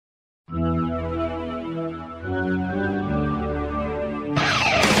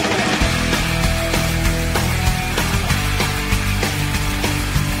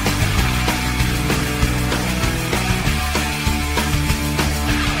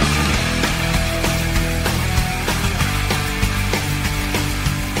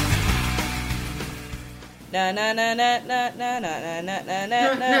Na na na na na na na na na na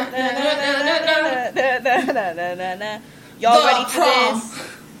na na na na. Y'all ready for this?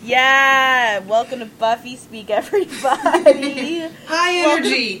 Yeah, welcome to Buffy Speak, everybody. High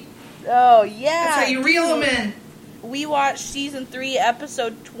energy. Oh yeah, that's how you reel them in. We watched season 3,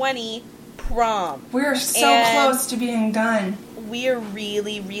 episode 20, Prom. We're so close to being done. We're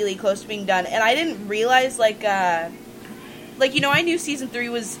really, really close to being done, and I didn't realize I knew season 3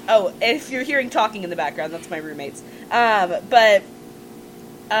 was. Oh, if you're hearing talking in the background, that's my roommates. But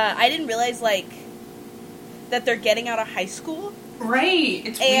I didn't realize that they're getting out of high school. Right,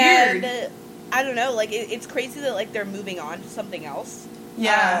 it's weird. And I don't know, it's crazy that they're moving on to something else.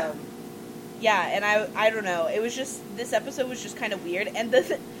 Yeah. Yeah, and I don't know. It was just, this episode was just kind of weird, and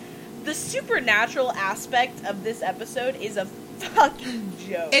the supernatural aspect of this episode is a fucking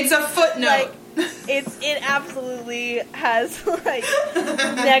joke. It's a footnote. It absolutely has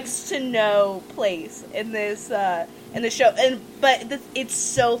next to no place in this show, but it's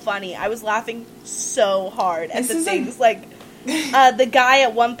so funny. I was laughing so hard at the things the guy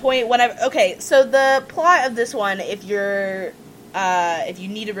at one point. Okay, so the plot of this one, if you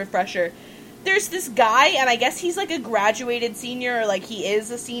need a refresher. There's this guy, and I guess he's a graduated senior, or he is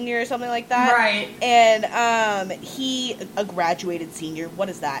a senior or something like that. Right. And a graduated senior. What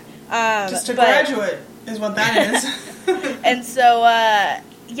is that? Just a graduate is what that is. And so,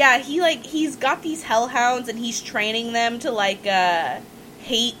 he's got these hellhounds, and he's training them to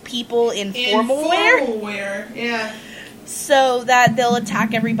hate people in formal wear. Formal wear, yeah. So that they'll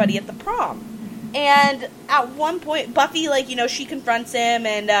attack everybody at the prom. And at one point, Buffy, she confronts him,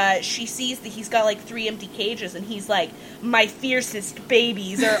 and she sees that he's got, 3 empty cages, and he's like, my fiercest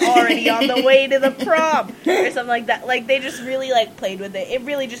babies are already on the way to the prom, or something like that. They just really, played with it. It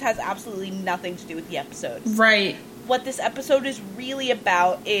really just has absolutely nothing to do with the episode. Right. What this episode is really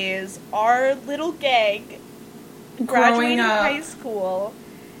about is our little gang growing graduating up high school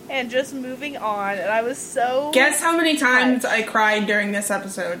and just moving on, and I was so... Guess how many times I cried during this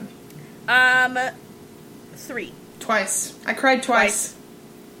episode? 3. Twice. I cried twice.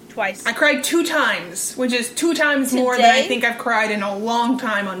 I cried 2 times, which is 2 times more than I think I've cried in a long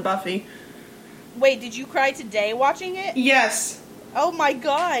time on Buffy. Wait, did you cry today watching it? Yes. Oh my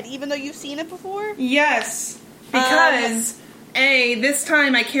god, even though you've seen it before? Yes. Because, A, this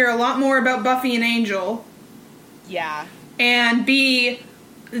time I care a lot more about Buffy and Angel. Yeah. And B,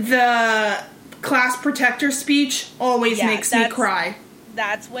 the class protector speech always makes me cry.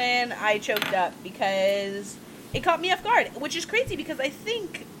 That's when I choked up, because it caught me off guard, which is crazy, because I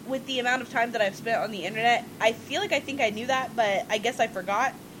think with the amount of time that I've spent on the internet, I feel like I think I knew that, but I guess I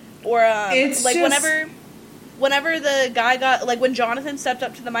forgot. Or, it's whenever the guy got, when Jonathan stepped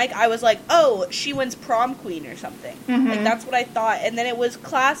up to the mic, I was like, oh, she wins prom queen or something. Mm-hmm. That's what I thought. And then it was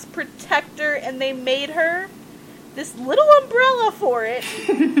class protector, and they made her this little umbrella for it.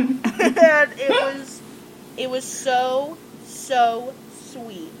 And it was so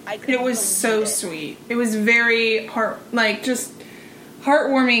sweet. It was so sweet. It was very just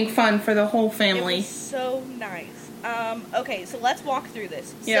heartwarming fun for the whole family. It was so nice. Okay, so let's walk through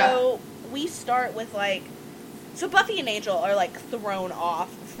this. Yeah. So we start with so Buffy and Angel are thrown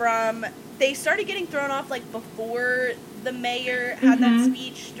off from. They started getting thrown off before the mayor had that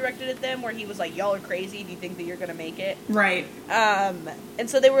speech directed at them, where he was like, "Y'all are crazy if you think that you're gonna make it." Right. And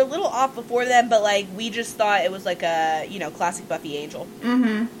so they were a little off before then, but we just thought it was a classic Buffy Angel.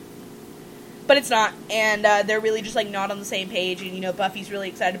 Mm-hmm. But it's not, and they're really just not on the same page. And Buffy's really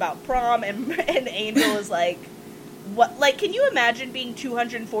excited about prom, and Angel is what? Can you imagine being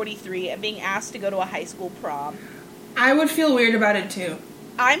 243 and being asked to go to a high school prom? I would feel weird about it too.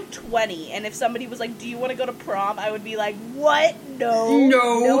 I'm 20, and if somebody was like, do you want to go to prom? I would be like, what?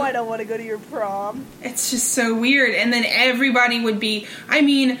 No, I don't want to go to your prom. It's just so weird. And then everybody would be,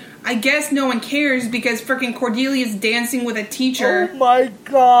 I guess no one cares because frickin' Cordelia's dancing with a teacher. Oh my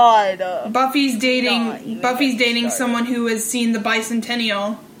god. Buffy's dating someone who has seen the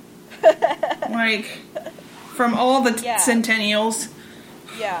bicentennial. From all the centennials.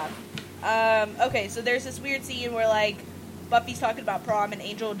 Yeah. Okay, so there's this weird scene where, Buffy's talking about prom, and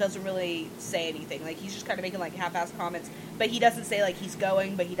Angel doesn't really say anything. He's just kind of making, half-assed comments. But he doesn't say, he's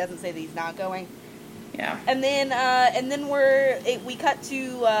going, but he doesn't say that he's not going. Yeah. And then we cut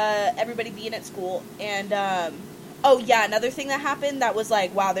to everybody being at school, and, another thing that happened that was,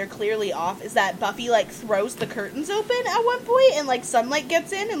 wow, they're clearly off, is that Buffy, throws the curtains open at one point, and, sunlight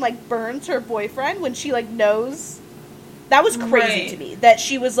gets in and, burns her boyfriend when she, knows... That was crazy to me. That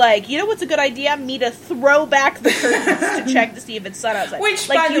she was like, you know what's a good idea? Me to throw back the curtains to check to see if it's sun outside. Which,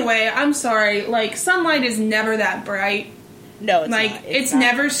 by the way, I'm sorry, sunlight is never that bright. No, it's like, not. It's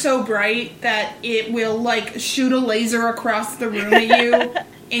never so bright that it will, like, shoot a laser across the room at you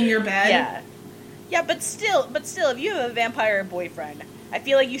in your bed. Yeah. Yeah, but still, if you have a vampire boyfriend, I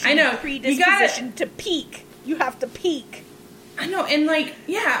feel like you should be predispositioned to peak. You have to peak. I know, and, like,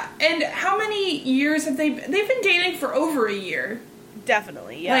 yeah, and how many years have they've been dating for over a year.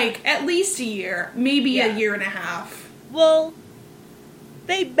 Definitely, yeah. Like, at least a year, maybe a year and a half. Well,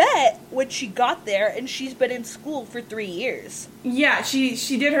 they met when she got there, and she's been in school for 3 years. Yeah, she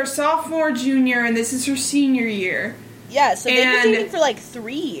did her sophomore, junior, and this is her senior year. Yeah, so they've been dating for like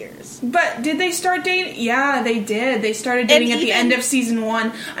 3 years. But did they start dating? Yeah, they did. They started dating at the end of season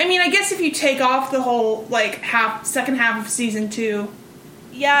 1. I mean, I guess if you take off the whole, like, second half of season 2.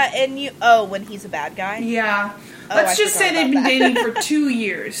 Yeah, and when he's a bad guy? Yeah. Let's just say they've been dating for 2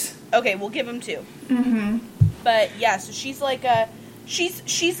 years. Okay, we'll give them 2. Mm-hmm. But, yeah, so she's like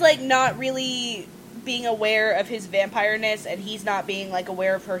she's like not really being aware of his vampireness, and he's not being, like,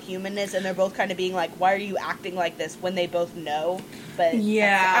 aware of her humanness, and they're both kind of being like, why are you acting like this, when they both know? But,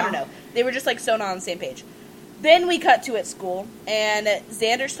 yeah. I don't know. They were just, like, so not on the same page. Then we cut to at school, and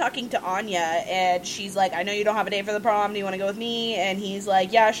Xander's talking to Anya, and she's like, I know you don't have a date for the prom, do you want to go with me? And he's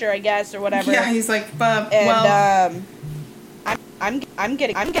like, yeah, sure, I guess, or whatever. Yeah, he's like, I'm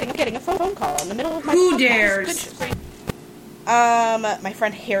getting a phone call in the middle of my Who dares? My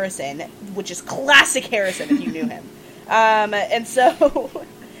friend Harrison, which is classic Harrison if you knew him. And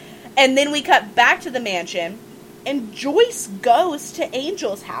then we cut back to the mansion, and Joyce goes to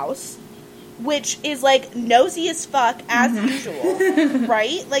Angel's house, which is, like, nosy as fuck, as usual,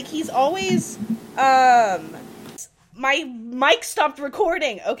 right? Like, he's always, my mic stopped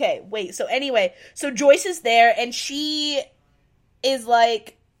recording. Okay, wait, so anyway, so Joyce is there, and she is,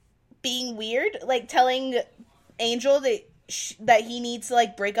 like, being weird, like, telling Angel that he needs to,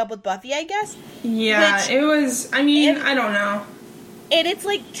 like, break up with Buffy, I guess. Yeah, it was, I mean, I don't know. And it's,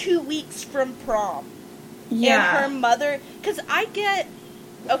 like, 2 weeks from prom. Yeah. And her mother, because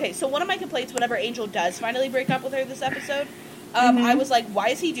okay, so one of my complaints whenever Angel does finally break up with her this episode, I was like, why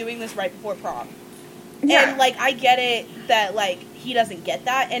is he doing this right before prom? Yeah. And, like, I get it that, like, he doesn't get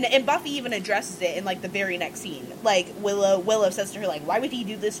that, and Buffy even addresses it in, like, the very next scene. Like, Willow says to her, like, why would he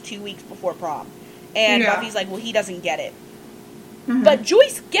do this 2 weeks before prom? And Buffy's like, well, he doesn't get it. But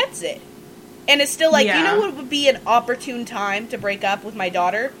Joyce gets it. And it's still like, you know what would be an opportune time to break up with my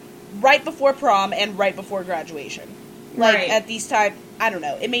daughter? Right before prom and right before graduation. Like, at these times, I don't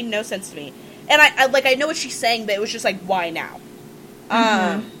know. It made no sense to me. And I know what she's saying, but it was just like, why now?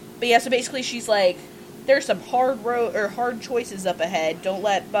 But yeah, so basically she's like, there's some hard choices up ahead. Don't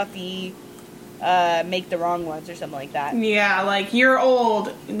let Buffy make the wrong ones or something like that. Yeah, like, you're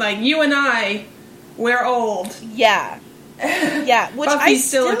old. Like, you and we're old. Yeah. Yeah, which Buffy's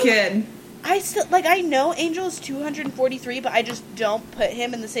still a kid. I know Angel is 243, but I just don't put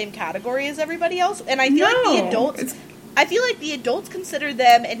him in the same category as everybody else. And I feel like the adults consider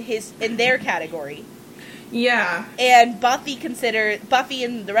them in their category. Yeah. And Buffy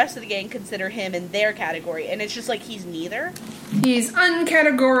and the rest of the gang consider him in their category. And it's just like, he's neither. He's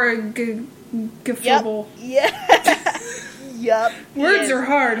uncategorical. Yep. Yeah. Yup. Words are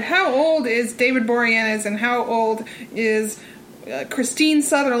hard. How old is David Boreanaz, and how old is Christine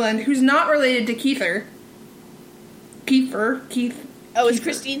Sutherland, who's not related to Keith. Oh, is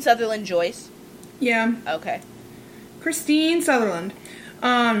Christine Sutherland Joyce? Yeah. Okay. Christine Sutherland.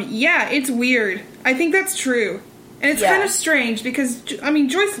 Yeah, it's weird. I think that's true. And it's kind of strange because, I mean,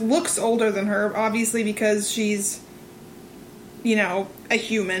 Joyce looks older than her, obviously, because she's, a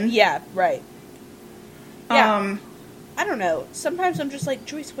human. Yeah, right. Yeah. I don't know. Sometimes I'm just like,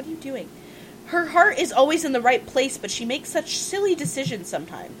 Joyce, what are you doing? Her heart is always in the right place, but she makes such silly decisions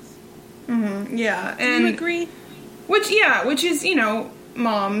sometimes. Mm-hmm. Yeah. Do you agree? Which is,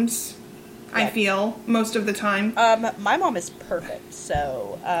 moms, I feel, most of the time. My mom is perfect,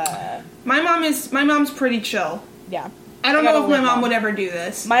 so, My mom's pretty chill. Yeah. I don't know if my mom would ever do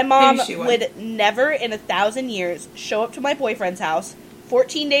this. My mom would never in 1,000 years show up to my boyfriend's house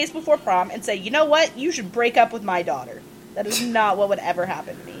 14 days before prom and say, you know what, you should break up with my daughter. That is not what would ever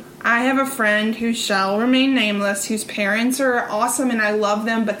happen to me. I have a friend who shall remain nameless, whose parents are awesome and I love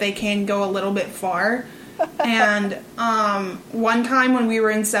them, but they can go a little bit far. And one time when we were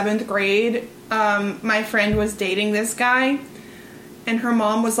in 7th grade, my friend was dating this guy, and her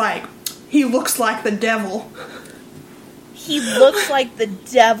mom was like, he looks like the devil. He looks like the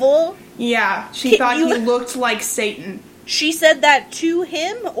devil? Yeah, she thought he looked like Satan. She said that to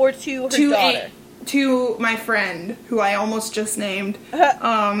him or to her daughter? To my friend, who I almost just named.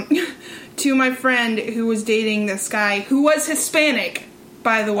 To my friend who was dating this guy who was Hispanic.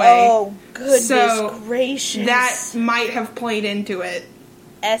 by the way. Oh, goodness so gracious. That might have played into it.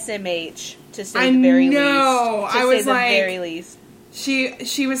 SMH, to say the very least. I was like, the very least.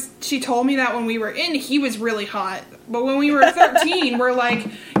 She told me that when we were in, he was really hot. But when we were 13, we're like,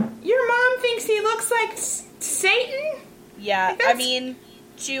 your mom thinks he looks like Satan? Yeah, I mean,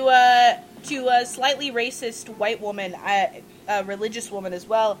 to a slightly racist white woman, a religious woman as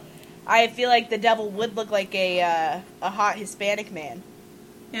well, I feel like the devil would look like a hot Hispanic man.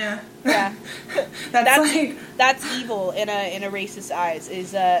 Yeah. Yeah. that's evil in a racist's eyes,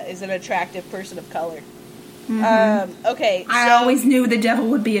 is an attractive person of color. Mm-hmm. Okay. I always knew the devil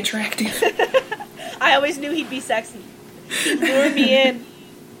would be attractive. I always knew he'd be sexy. He'd lure me in.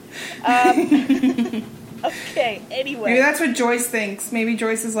 Okay, anyway. Maybe that's what Joyce thinks. Maybe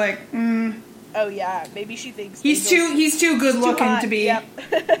Joyce is like, Oh yeah, maybe she thinks he's too good looking to be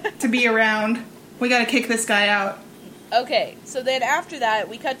to be around. We gotta kick this guy out. Okay, so then after that,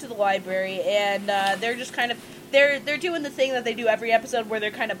 we cut to the library, and they're just kind of they're doing the thing that they do every episode, where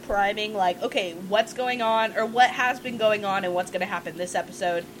they're kind of priming, like, okay, what's going on, or what has been going on, and what's going to happen this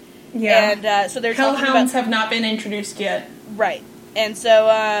episode. Yeah, and so they're Hellhounds have not been introduced yet, right? And so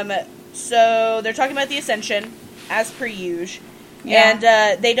they're talking about the Ascension, as per usual. Yeah.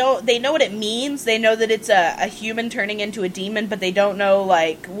 And they know what it means. They know that it's a human turning into a demon, but they don't know,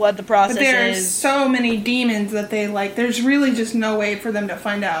 like, what the process is. But there are so many demons that there's really just no way for them to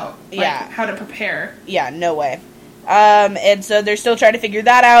find out, how to prepare. Yeah, no way. And so they're still trying to figure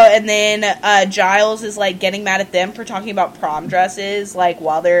that out, and then Giles is, like, getting mad at them for talking about prom dresses, like,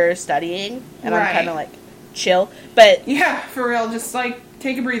 while they're studying. And I'm kind of like, chill. But yeah, for real, just, like,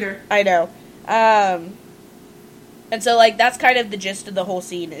 take a breather. I know. And so, like, that's kind of the gist of the whole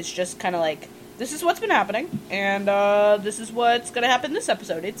scene, is just kind of like, this is what's been happening, and this is what's going to happen this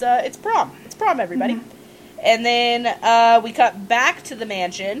episode. It's prom. It's prom, everybody. Mm-hmm. And then we cut back to the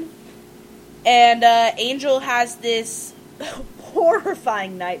mansion, and Angel has this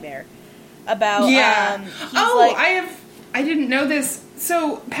horrifying nightmare about, I didn't know this.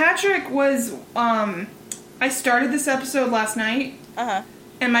 So, Patrick was, I started this episode last night,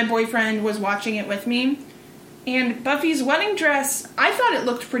 and my boyfriend was watching it with me. And Buffy's wedding dress, I thought it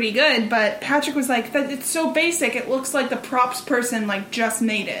looked pretty good, but Patrick was like, it's so basic, it looks like the props person, like, just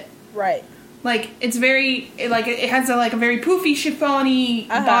made it. Right. Like, it's very, it has a very poofy, chiffon-y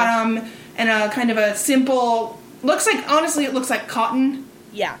bottom, and a kind of a simple, honestly, it looks like cotton.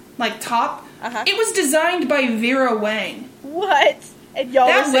 Yeah. Like, top. It was designed by Vera Wang. What? And y'all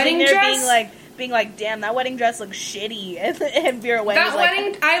that were sitting there dress, being like, damn, that wedding dress looks shitty. And Vera Wang was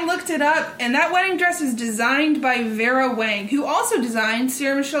like... I looked it up, and that wedding dress is designed by Vera Wang, who also designed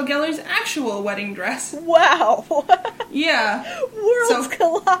Sarah Michelle Gellar's actual wedding dress. Wow. Yeah. Worlds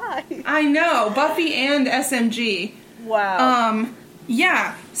collide. I know. Buffy and SMG. Wow.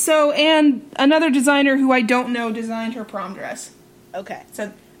 Yeah. So, and another designer who I don't know designed her prom dress. Okay.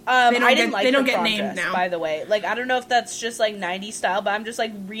 So... I didn't like they don't the get prom named dress, now. by the way. Like, I don't know if that's just, like, 90s style, but I'm just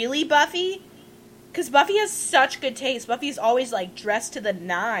like, really, Buffy? Because Buffy has such good taste. Buffy's always, like, dressed to the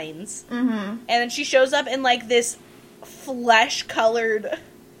nines. Mm-hmm. And then she shows up in, like, this flesh-colored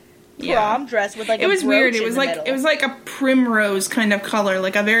prom dress with, like, it was weird. It was like middle. It was like a primrose kind of color,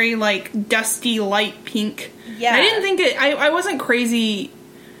 like a very, like, dusty light pink. Yeah. I didn't think I wasn't crazy.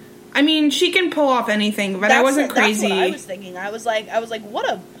 I mean, she can pull off anything, but I wasn't crazy. That's what I was thinking. I was like, what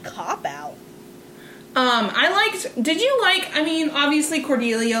a cop-out. Did you like, I mean, obviously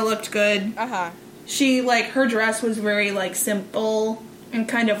Cordelia looked good. She, like, her dress was very, like, simple and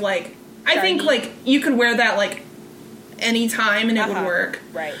kind of, like, I think, like, you could wear that, like, any time and it would work.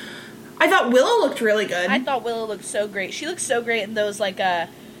 Right. I thought Willow looked really good. I thought Willow looked so great. She looked so great in those, like, the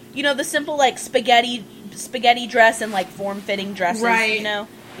simple, like, spaghetti dress and, like, form-fitting dresses, you know?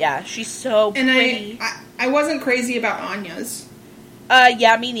 Yeah, she's so pretty. And I wasn't crazy about Anya's.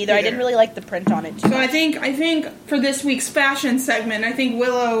 Yeah, me neither. I didn't really like the print on it too much. I think for this week's fashion segment, I think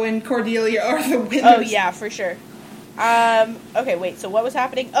Willow and Cordelia are the winners. Oh, yeah, for sure. Okay, wait, so what was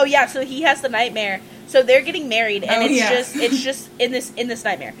happening? Oh, yeah, so he has the nightmare. So they're getting married, and it's just in this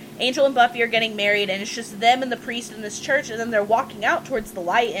nightmare. Angel and Buffy are getting married, and it's just them and the priest in this church, and then they're walking out towards the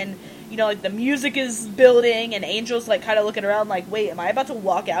light, and, you know, like, the music is building, and Angel's, like, kind of looking around like, wait, am I about to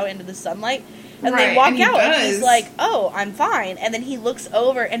walk out into the sunlight? And they walk out, and he's like, oh, I'm fine. And then he looks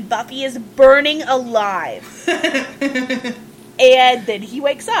over, and Buffy is burning alive. And then he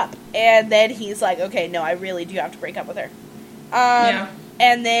wakes up. And then he's like, okay, no, I really do have to break up with her.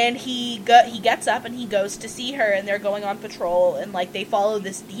 And then he gets up, and he goes to see her, and they're going on patrol, and, like, they follow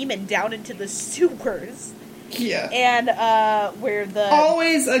this demon down into the sewers. Yeah. And, where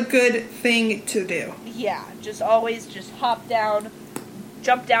always a good thing to do. Yeah, just always just hop down,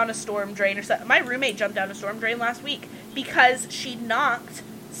 jump down a storm drain or something. My roommate jumped down a storm drain last week because she knocked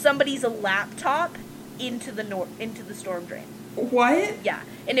somebody's laptop into the storm drain. What? Yeah,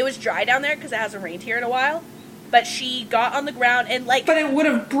 and it was dry down there because it hasn't rained here in a while. But she got on the ground and like. But it would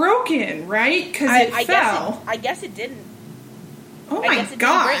have broken, right? Because it fell. I guess it didn't. Oh my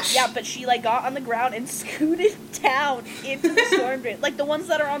gosh! Yeah, but she like got on the ground and scooted down into the storm drain, like the ones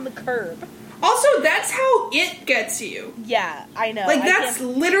that are on the curb. Also, that's how it gets you. Yeah, I know. Like, that's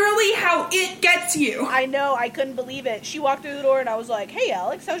literally how it gets you. I know, I couldn't believe it. She walked through the door and I was like, "Hey,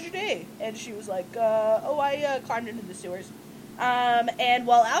 Alex, how's your day?" And she was like, I climbed into the sewers. And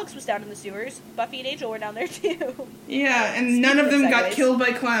while Alex was down in the sewers, Buffy and Angel were down there too. Yeah, and none of them got killed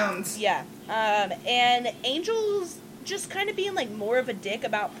by clowns. Yeah. And Angel's just kind of being, like, more of a dick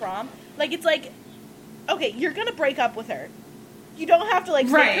about prom. Like, it's like, okay, you're gonna break up with her. You don't have to, like,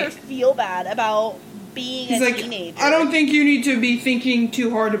 make her feel bad about being a teenager. I don't think you need to be thinking too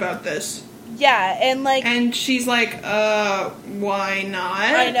hard about this. Yeah, and, like... And she's like, why not?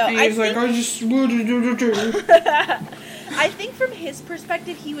 I know. And he's like, I just... I think from his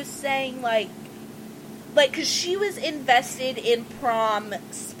perspective, he was saying, like, because she was invested in prom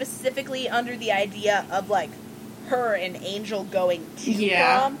specifically under the idea of, like, her and Angel going to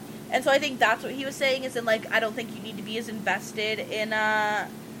prom. And so I think that's what he was saying, is in, like, I don't think you need to be as invested in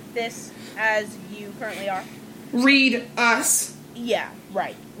this as you currently are. Read us. Yeah,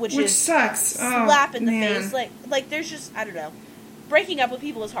 right. Which sucks. Slap in the face. Like, there's just, I don't know. Breaking up with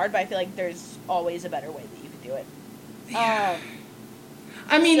people is hard, but I feel like there's always a better way that you could do it. Yeah.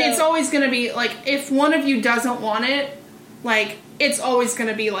 I mean, it's always going to be, like, if one of you doesn't want it, like, it's always going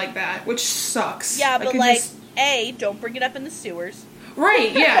to be like that, which sucks. Yeah, but, like, A, don't bring it up in the sewers.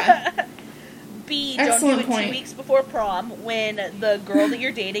 Right, yeah. B, don't do it 2 weeks before prom when the girl that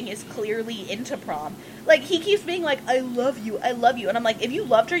you're dating is clearly into prom. Like, he keeps being like, I love you. And I'm like, if you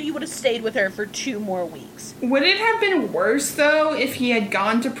loved her, you would have stayed with her for 2 more weeks. Would it have been worse, though, if he had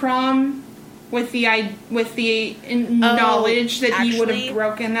gone to prom with the knowledge that he would have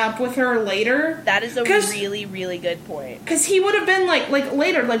broken up with her later? That is a really, really good point. Because he would have been, like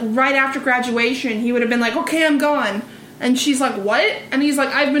later, like, right after graduation, he would have been like, okay, I'm gone. And she's like, what? And he's like,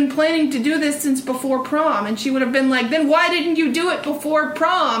 I've been planning to do this since before prom. And she would have been like, then why didn't you do it before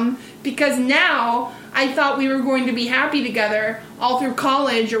prom? Because now I thought we were going to be happy together all through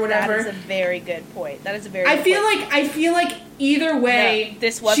college or whatever. That is a very good point. I feel like either way,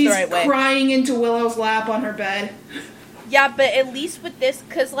 this was she's the right way. Crying into Willow's lap on her bed. Yeah, but at least with this,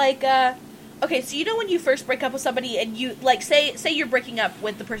 because, like, okay, so you know when you first break up with somebody and you, like, say you're breaking up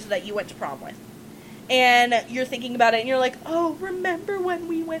with the person that you went to prom with. And you're thinking about it, and you're like, oh, remember when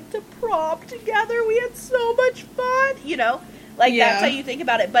we went to prom together? We had so much fun, you know? Like, that's how you think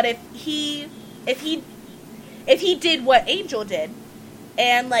about it. But if he did what Angel did,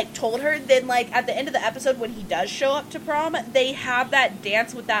 and, like, told her, then, like, at the end of the episode, when he does show up to prom, they have that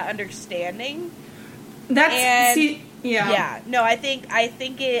dance with that understanding. Yeah, no, I think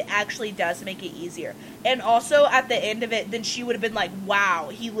it actually does make it easier. And also, at the end of it, then she would have been like, wow,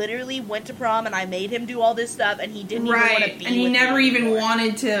 he literally went to prom and I made him do all this stuff and he didn't even want to be with me. And he never even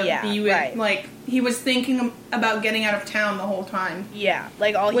wanted to be with, right. Like, he was thinking about getting out of town the whole time. Yeah,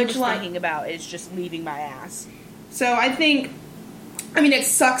 like, all he was thinking about is just leaving my ass. So, I think, it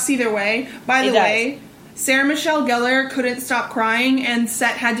sucks either way. By the way, Sarah Michelle Gellar couldn't stop crying and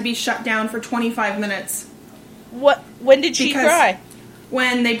set had to be shut down for 25 minutes. When did she cry?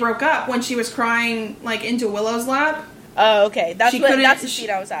 When they broke up, when she was crying, like, into Willow's lap. Oh, okay. That's the scene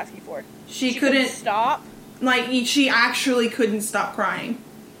I was asking for. She couldn't stop? Like, she actually couldn't stop crying.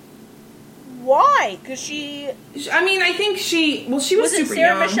 Why? Because she... I think she... Well, she was super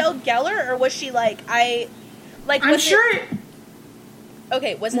young. Was it Sarah Michelle Gellar, or was she, like, I'm sure...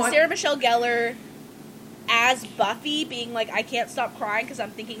 Okay, was it Sarah Michelle Gellar as Buffy being like, I can't stop crying because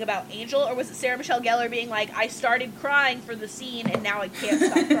I'm thinking about Angel, or was it Sarah Michelle Gellar being like, I started crying for the scene and now I can't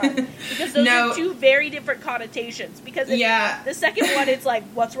stop crying? Because those are two very different connotations. Because the second one, it's like,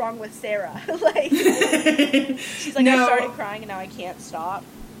 what's wrong with Sarah? Like, she's like, I started crying and now I can't stop.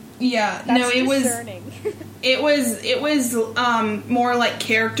 Yeah, That's concerning. it was more like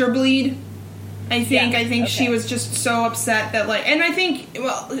character bleed. I think she was just so upset that, like, and I think,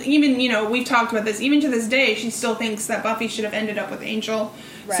 well, even, we've talked about this, even to this day, she still thinks that Buffy should have ended up with Angel.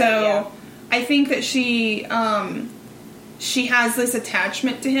 Right, so, I think that she has this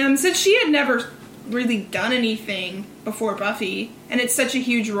attachment to him, since she had never really done anything before Buffy, and it's such a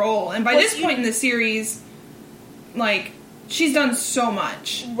huge role, and by this point in the series, like, she's done so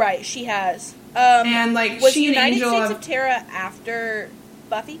much. Right, she has. And, like, was she and Angel... Was United States of Terra after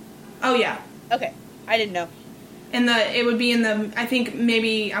Buffy? Oh, yeah. Okay, I didn't know. It would be in the, I think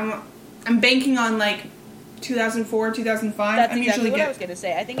maybe, I'm banking on, like, 2004, 2005. That's exactly what I was going to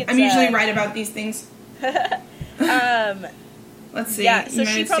say. I think it's... I'm usually right about these things. Let's see. Yeah, so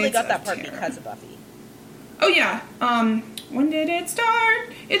United she probably States got that of part Terror. because of Buffy. Oh, yeah. When did it start?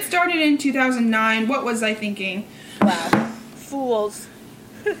 It started in 2009. What was I thinking? Wow. Fools.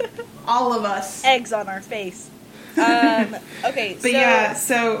 All of us. Eggs on our face. Okay, But yeah,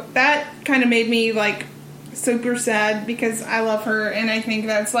 so that kind of made me, like, super sad because I love her, and I think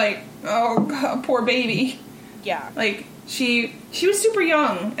that's, like, oh, God, poor baby. Yeah. Like, she was super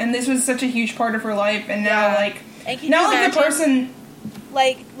young, and this was such a huge part of her life, and now, Yeah. like, And can now, you like, the imagine, person...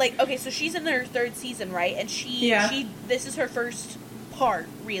 Like, okay, so she's in her 3rd season, right? And this is her first part,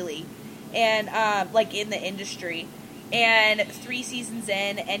 really. And, like, in the industry. And 3 seasons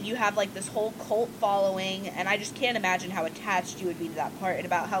in, and you have, like, this whole cult following, and I just can't imagine how attached you would be to that part, and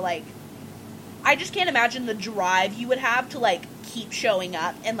about how, like, I just can't imagine the drive you would have to, like, keep showing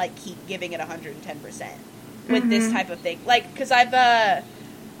up and, like, keep giving it 110% with this type of thing. Like, because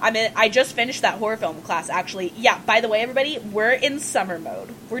I just finished that horror film class, actually. Yeah, by the way, everybody, we're in summer mode.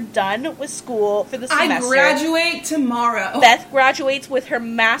 We're done with school for the semester. I graduate tomorrow. Beth graduates with her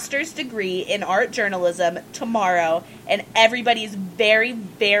master's degree in art journalism tomorrow, and everybody's very,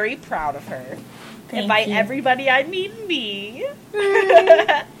 very proud of her. Thank and by you. everybody, I mean me.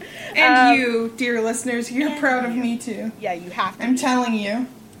 And you, dear listeners, you're proud of me, too. Yeah, you have to. I'm telling you.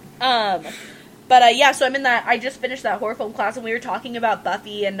 But yeah, so I'm in that. I just finished that horror film class, and we were talking about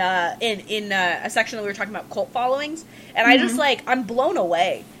Buffy, and in a section that we were talking about cult followings, and I just I'm blown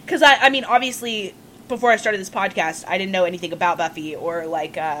away because I mean, obviously, before I started this podcast, I didn't know anything about Buffy or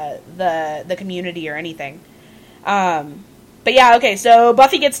like the community or anything. But yeah, okay, so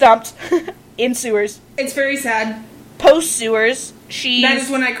Buffy gets dumped in sewers. It's very sad. Post sewers, That is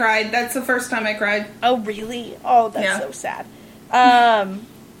when I cried. That's the first time I cried. Oh, really? Oh, that's so sad.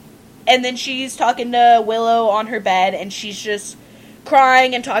 And then she's talking to Willow on her bed, and she's just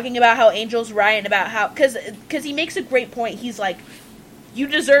crying and talking about how Angel's right, and about how... Because he makes a great point. He's like, you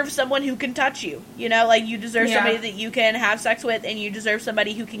deserve someone who can touch you. You know? Like, you deserve somebody that you can have sex with, and you deserve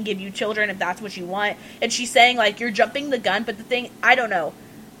somebody who can give you children if that's what you want. And she's saying, like, you're jumping the gun, but the thing... I don't know.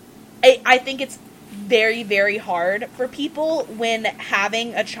 I think it's very, very hard for people when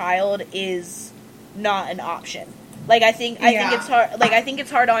having a child is not an option. Like, I think it's hard. Like, I think it's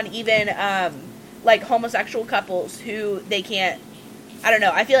hard on even like homosexual couples who they can't. I don't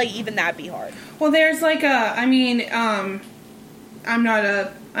know. I feel like even that'd be hard. Well, there's like I'm not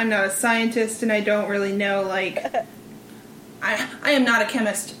a scientist, and I don't really know. Like, I am not a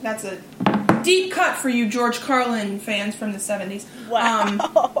chemist. That's a deep cut for you George Carlin fans from the 70s.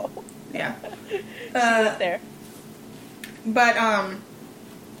 Wow. Yeah. There. But,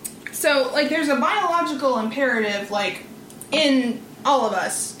 so, like, there's a biological imperative, like, in all of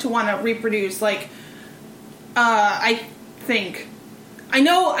us to want to reproduce. Like, I think. I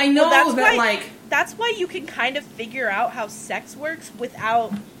know that's why you can kind of figure out how sex works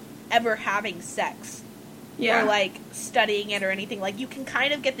without ever having sex. Yeah. Or, like, studying it or anything. Like, you can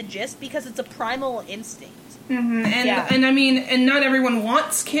kind of get the gist because it's a primal instinct. Mm-hmm. And I mean, and not everyone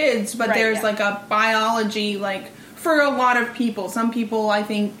wants kids, but there's like a biology, like, for a lot of people. Some people, I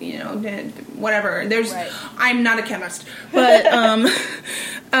think, you know, whatever. I'm not a chemist, but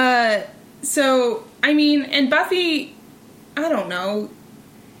so I mean, and Buffy, I don't know,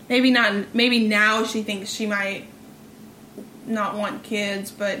 maybe now she thinks she might not want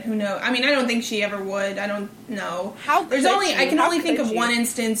kids, but who knows? I mean, I don't think she ever would. I don't know. I can only think of one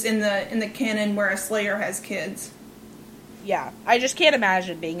instance in the canon where a Slayer has kids. Yeah, I just can't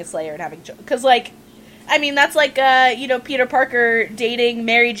imagine being a Slayer and having children. Because, like, I mean, that's like, Peter Parker dating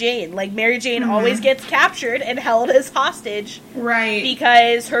Mary Jane. Like, Mary Jane always gets captured and held as hostage. Right.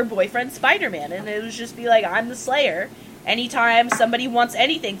 Because her boyfriend's Spider-Man. And it would just be like, I'm the Slayer. Anytime somebody wants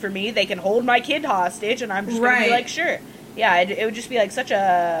anything from me, they can hold my kid hostage, and I'm just going to be like, sure. Yeah, it would just be like such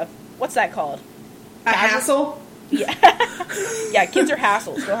a... What's that called? A hassle? Yeah. Yeah, kids are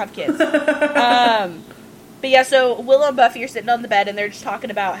hassles. Don't have kids. But yeah, so Willow and Buffy are sitting on the bed, and they're just talking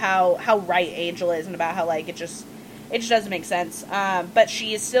about how right Angel is, and about how, like, it just doesn't make sense. But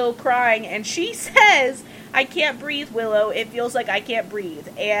she is still crying, and she says, I can't breathe, Willow. It feels like I can't breathe.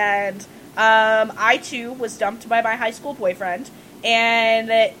 And I, too, was dumped by my high school boyfriend, and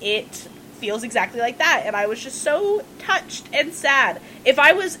it feels exactly like that. And I was just so touched and sad. If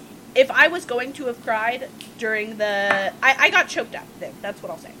I was going to have cried during the... I got choked up. That's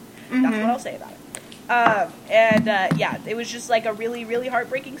what I'll say. Mm-hmm. That's what I'll say about it. Yeah, it was just like a really, really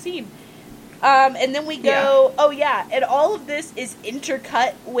heartbreaking scene. And then we go, and all of this is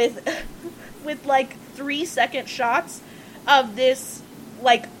intercut with like 3-second shots of this,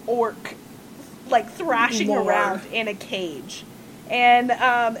 like, orc, like, thrashing Lord. around in a cage. And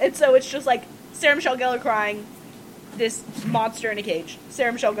so it's just, like, Sarah Michelle Gellar crying, this monster in a cage.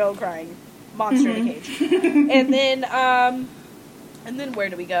 Sarah Michelle Gellar crying, monster in a cage. And then where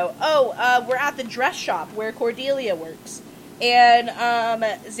do we go? Oh, we're at the dress shop where Cordelia works. And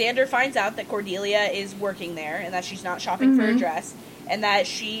Xander finds out that Cordelia is working there and that she's not shopping for a dress. And that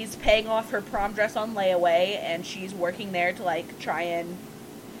she's paying off her prom dress on layaway. And she's working there to, like, try and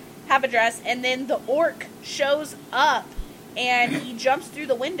have a dress. And then the orc shows up. And he jumps through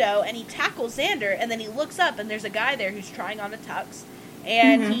the window and he tackles Xander. And then he looks up and there's a guy there who's trying on a tux.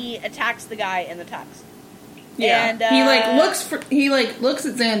 And he attacks the guy in the tux. Yeah, and, he looks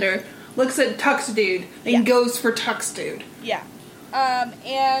at Xander, looks at Tux Dude, and goes for Tux Dude. Yeah.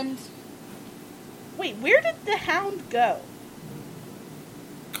 And wait, where did the Hound go?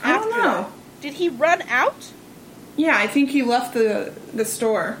 I don't know. Did he run out? Yeah, I think he left the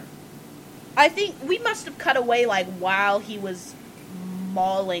store. I think we must have cut away, like, while he was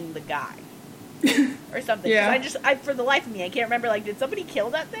mauling the guy. Or something. Yeah. I for the life of me, I can't remember, like, did somebody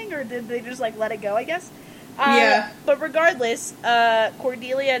kill that thing, or did they just, like, let it go, I guess? Yeah. But regardless,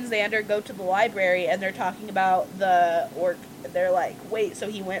 Cordelia and Xander go to the library, and they're talking about the orc. They're like, wait, so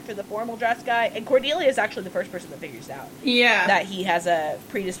he went for the formal dress guy? And Cordelia is actually the first person that figures out that he has a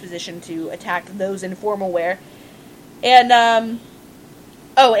predisposition to attack those in formal wear. And,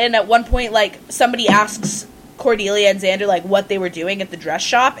 and at one point, like, somebody asks Cordelia and Xander, like, what they were doing at the dress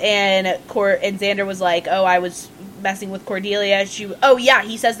shop, and Xander was like, oh, I was messing with Cordelia.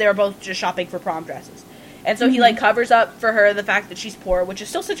 He says they were both just shopping for prom dresses. And so he, like, covers up for her the fact that she's poor, which is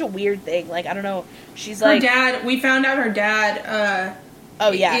still such a weird thing. Like, I don't know. She's like... we found out her dad,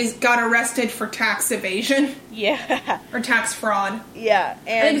 got arrested for tax evasion. Yeah. Or tax fraud. Yeah.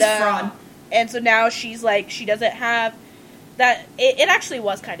 And, I think it's fraud. And so now she's like, she doesn't have... That it actually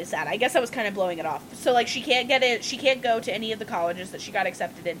was kind of sad. I guess I was kind of blowing it off. So, like, she can't go to any of the colleges that she got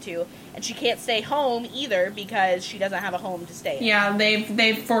accepted into, and she can't stay home either because she doesn't have a home to stay in. Yeah,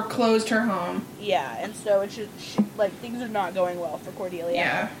 they've foreclosed her home. Yeah, and so it's just like, things are not going well for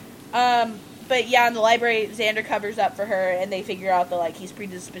Cordelia. Yeah. But yeah, in the library, Xander covers up for her, and they figure out that, like, he's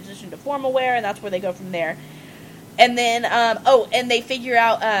predispositioned to formal wear, and that's where they go from there. And then and they figure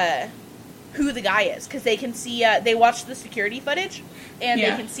out who the guy is, because they can see, they watch the security footage, and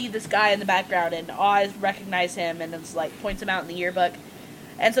they can see this guy in the background, and Oz recognize him, and it's like, points him out in the yearbook.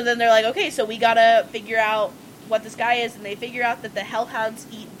 And so then they're like, okay, so we gotta figure out what this guy is, and they figure out that the hellhounds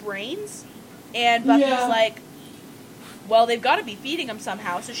eat brains, and Buffy's like, well, they've gotta be feeding them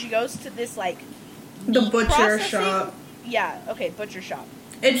somehow, so she goes to this, like, the butcher shop. Yeah, okay, butcher shop.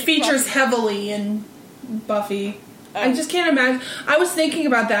 It features heavily in Buffy. I just can't imagine. I was thinking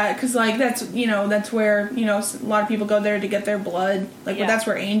about that because, like, that's where, a lot of people go there to get their blood. Like, that's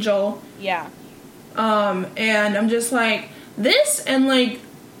where Angel. Yeah. And I'm just like, this and, like,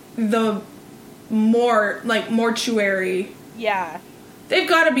 the mortuary. Yeah. They've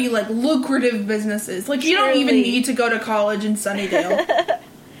got to be, like, lucrative businesses. Like, you don't even need to go to college in Sunnydale.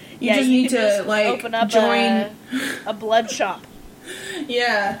 You just need to, like, open up join a blood shop.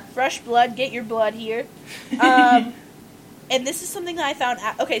 Yeah. Fresh blood, get your blood here. And this is something that I found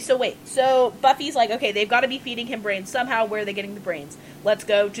out. Okay, so wait. So Buffy's like, okay, they've got to be feeding him brains somehow. Where are they getting the brains? Let's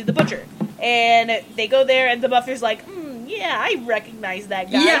go to the butcher. And they go there, and the butcher's like, yeah, I recognize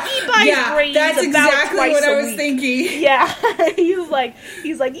that guy. Yeah, he buys brains that's about exactly twice what a I was week. thinking. Yeah. he's like,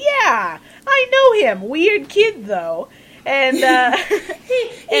 yeah, I know him. Weird kid, though. And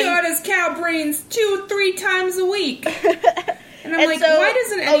he orders cow brains 2-3 times a week. And I'm like, so, why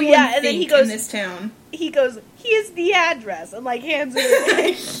doesn't anyone think in this town? He goes, here's the address, and, like, hands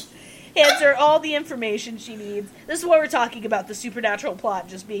her all the information she needs. This is what we're talking about, the supernatural plot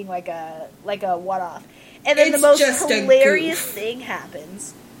just being like a one-off. And then the most hilarious thing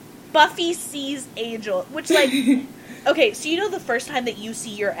happens. Buffy sees Angel, which, like, okay, so you know the first time that you see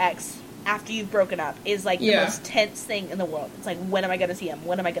your ex after you've broken up is, like, the most tense thing in the world. It's like, when am I going to see him?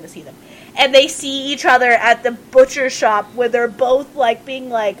 When am I going to see them? And they see each other at the butcher shop where they're both, like,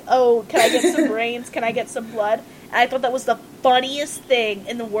 being like, oh, can I get some brains? Can I get some blood? And I thought that was the funniest thing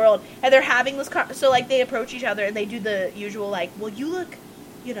in the world. And they're having this so, like, they approach each other and they do the usual, like, well, you look,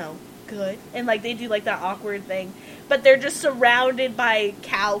 good. And, like, they do, like, that awkward thing. But they're just surrounded by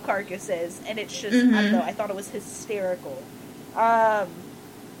cow carcasses. And it's just, I don't know, I thought it was hysterical.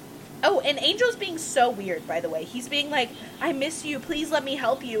 Oh, and Angel's being so weird, by the way. He's being like, I miss you, please let me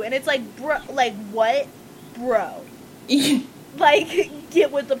help you. And it's like, bro, like, what? Bro. Like,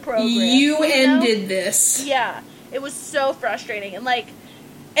 get with the program. You ended this. Yeah. It was so frustrating. And, like,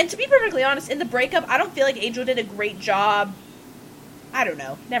 And to be perfectly honest, in the breakup, I don't feel like Angel did a great job. I don't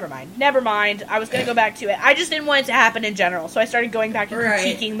know. Never mind. I was going to go back to it. I just didn't want it to happen in general, so I started going back and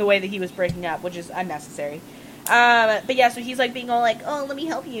critiquing the way that he was breaking up, which is unnecessary. But yeah, so he's like being all like, oh, let me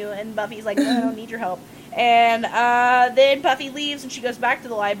help you, and Buffy's like, no, I don't need your help. And then Buffy leaves, and she goes back to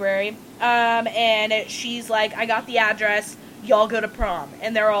the library, and she's like, I got the address, y'all go to prom.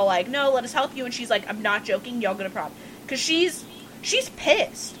 And they're all like, no, let us help you, and she's like, I'm not joking, y'all go to prom. Because she's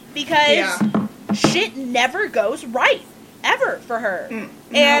pissed, because shit never goes right. Ever for her.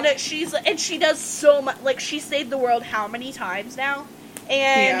 And she does so much, like, she saved the world how many times now?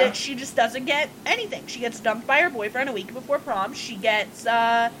 And she just doesn't get anything. She gets dumped by her boyfriend a week before prom. She gets,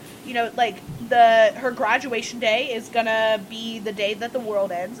 her graduation day is gonna be the day that the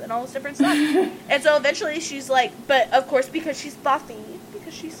world ends and all this different stuff. And so eventually she's like, but of course because she's Buffy,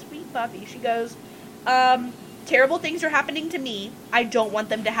 because she's sweet Buffy, she goes, terrible things are happening to me. I don't want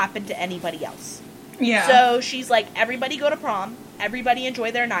them to happen to anybody else. Yeah. So she's like, everybody go to prom. Everybody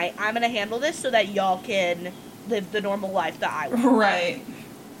enjoy their night. I'm going to handle this so that y'all can live the normal life that I want. Right.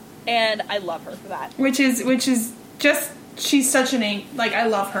 And I love her for that. Which is just, she's such an angel. Like, I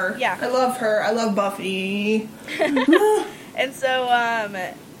love her. Yeah. I love her. I love Buffy. And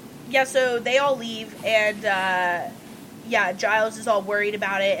so, so they all leave, and, Giles is all worried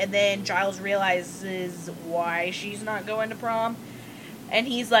about it, and then Giles realizes why she's not going to prom. And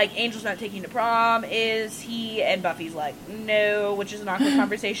he's like, Angel's not taking you to prom, is he? And Buffy's like, no, which is an awkward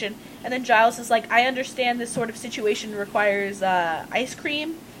conversation. And then Giles is like, I understand this sort of situation requires ice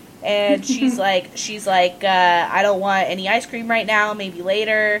cream. And she's like, I don't want any ice cream right now, maybe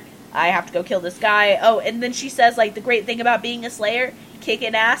later. I have to go kill this guy. Oh, and then she says, like, the great thing about being a Slayer,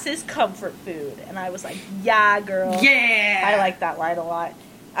 kicking ass is comfort food. And I was like, yeah, girl. Yeah! I like that line a lot.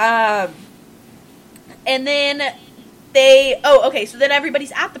 And then so then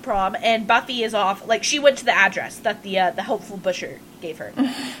everybody's at the prom, and Buffy is off. Like, she went to the address that the hopeful butcher gave her.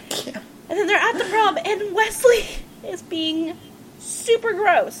 Yeah. And then they're at the prom, and Wesley is being super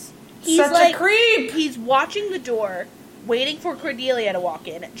gross. He's such a creep! He's watching the door, waiting for Cordelia to walk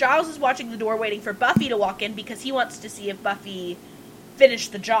in. Giles is watching the door, waiting for Buffy to walk in, because he wants to see if Buffy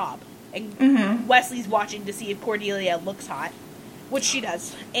finished the job. And Wesley's watching to see if Cordelia looks hot. Which she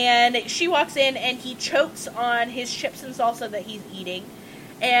does. And she walks in, and he chokes on his chips and salsa that he's eating.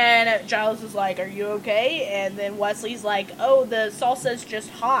 And Giles is like, are you okay? And then Wesley's like, oh, the salsa's just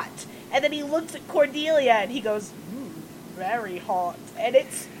hot. And then he looks at Cordelia, and he goes, very hot. And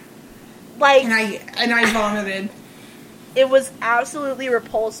it's like... And I vomited. It was absolutely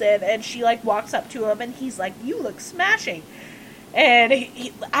repulsive, and she, like, walks up to him, and he's like, you look smashing. And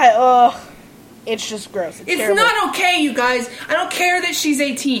it's just gross. It's terrible. Not okay, you guys. I don't care that she's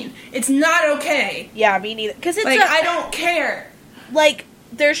 18. It's not okay. Yeah, me neither. Because it's I don't care. Like,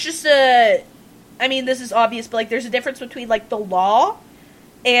 there's just this is obvious, but, like, there's a difference between, like, the law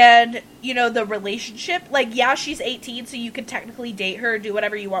and, the relationship. Like, yeah, she's 18, so you can technically date her, do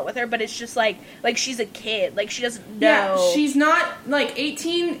whatever you want with her, but it's just, like she's a kid. Like, she doesn't know. Yeah, she's not, like,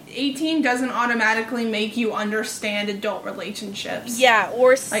 18 doesn't automatically make you understand adult relationships. Yeah,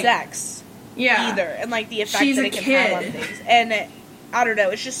 or sex. Yeah. Either. And, like, the effect that it can have on things. And, I don't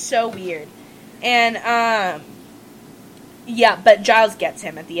know, it's just so weird. And, but Giles gets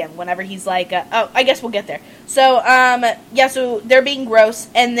him at the end whenever he's like, I guess we'll get there. So, so they're being gross,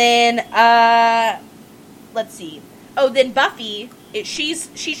 and then, let's see. Oh, then Buffy, she's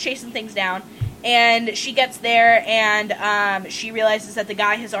chasing things down, and she gets there, and, she realizes that the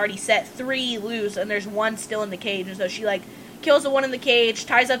guy has already set 3 loose, and there's 1 still in the cage, and so she, like, kills the one in the cage,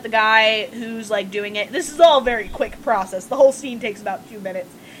 ties up the guy who's, like, doing it. This is all a very quick process. The whole scene takes about 2 minutes.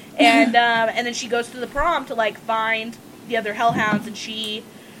 And, and then she goes to the prom to, like, find the other hellhounds, and she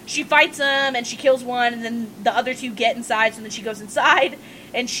fights them, and she kills one, and then the other 2 get inside, so then she goes inside,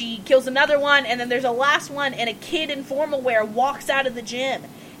 and she kills another one, and then there's a last one, and a kid in formal wear walks out of the gym.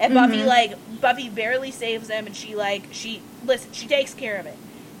 And Buffy barely saves them, and she takes care of it.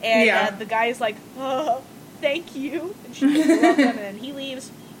 And the guy's like, oh, thank you. And she loves him, and then he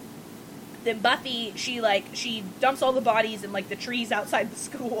leaves. Then Buffy, she dumps all the bodies in, like, the trees outside the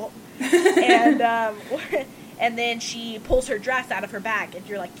school. And, and then she pulls her dress out of her bag, and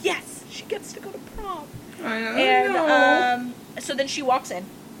you're like, yes, she gets to go to prom. I know. So then she walks in,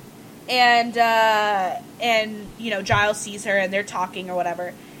 and Giles sees her, and they're talking or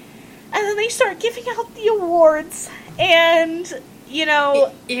whatever. And then they start giving out the awards, and...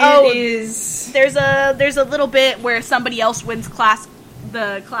 there's a little bit where somebody else wins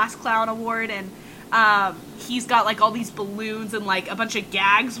the class clown award, and he's got, like, all these balloons and, like, a bunch of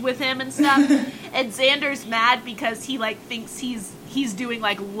gags with him and stuff. And Xander's mad because he, like, thinks he's he's doing,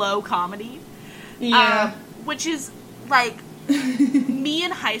 like, low comedy. Yeah. Which is, like, me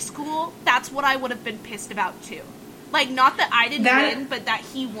in high school, that's what I would have been pissed about, too. Like, not that I didn't win, but that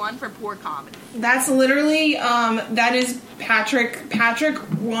he won for poor comedy. That's literally, that is Patrick. Patrick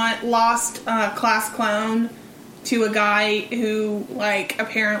lost Class Clown to a guy who, like,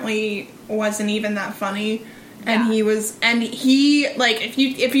 apparently wasn't even that funny. And he, like,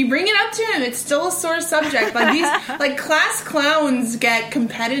 if you bring it up to him, it's still a sore subject. Like, these, like, class clowns get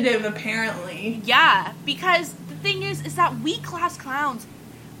competitive, apparently. Yeah, because the thing is that we class clowns,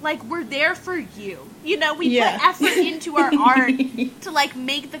 like, we're there for you. You know, we put effort into our art to, like,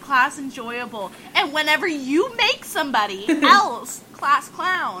 make the class enjoyable. And whenever you make somebody else class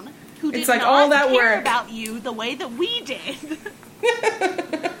clown who did not all that care work about you the way that we did...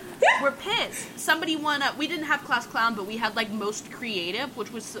 We're pissed. Somebody won we didn't have class clown, but we had, like, most creative,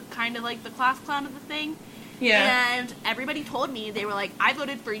 which was kind of like the class clown of the thing. Yeah. And everybody told me, they were like, I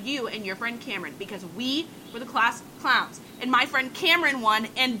voted for you and your friend Cameron because we were the class clowns. And my friend Cameron won,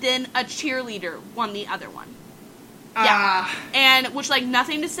 and then a cheerleader won the other one. Yeah. And, which, like,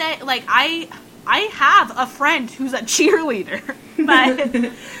 nothing to say, like, I have a friend who's a cheerleader,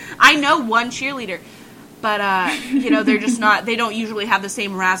 but I know one cheerleader. But, you know, they're just not, they don't usually have the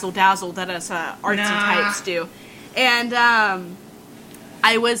same razzle-dazzle that us artsy types do. And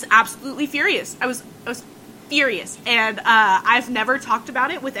I was absolutely furious. I was furious. And I've never talked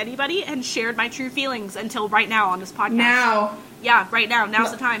about it with anybody and shared my true feelings until right now on this podcast. Now. Yeah, right now. Now's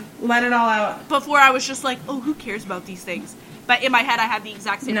the time. Let it all out. Before I was just like, oh, who cares about these things? But in my head I had the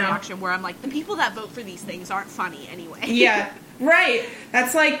exact same reaction where I'm like, the people that vote for these things aren't funny anyway. Yeah, right.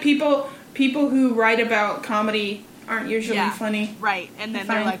 That's like people who write about comedy aren't usually funny. Right. And then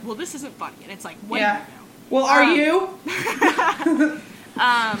they're like, well, this isn't funny. And it's like, what? Yeah. Well, are you?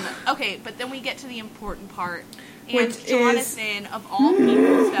 Okay, but then we get to the important part. And Jonathan, of all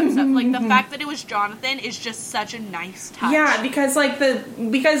people, steps up. Like, the fact that it was Jonathan is just such a nice touch. Yeah, because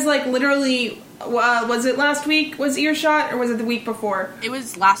literally, was it last week was Earshot, or was it the week before? It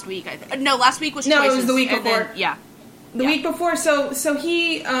was last week, I think. No, last week was Choices. No, it was the week before. The week before, so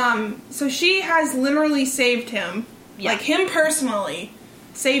she has literally saved him, like him personally,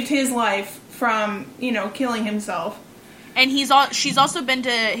 saved his life from, you know, killing himself. And she's also been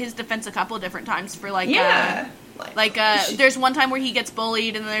to his defense a couple of different times for, like, there's one time where he gets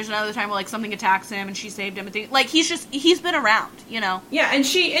bullied, and then there's another time where, like, something attacks him, and she saved him. Like, he's been around, you know? Yeah, and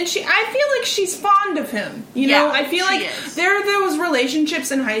she, I feel like she's fond of him, you know? I feel like there are those relationships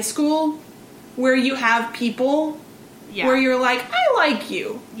in high school where you have people where you're like, I like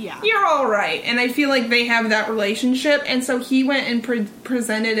you. Yeah. You're alright. And I feel like they have that relationship, and so he went and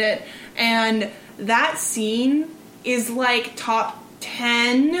presented it, and that scene is, like, top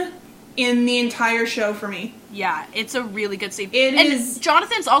 10 in the entire show for me. Yeah, it's a really good scene. It is.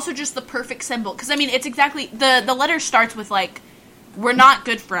 Jonathan's also just the perfect symbol. Because, I mean, it's exactly... The letter starts with, like, we're not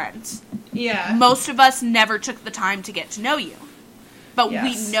good friends. Yeah. Most of us never took the time to get to know you. But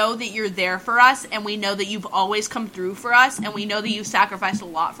we know that you're there for us, and we know that you've always come through for us, and we know that you've sacrificed a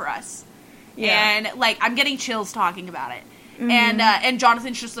lot for us. Yeah. And, like, I'm getting chills talking about it. Mm-hmm. And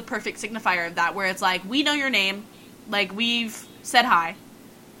Jonathan's just the perfect signifier of that, where it's like, we know your name. Like, we've said hi.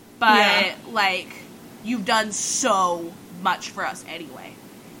 But, like, you've done so much for us anyway.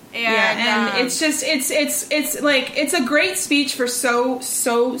 And it's just, it's like, it's a great speech for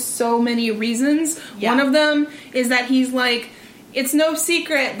so many reasons. Yeah. One of them is that he's like, it's no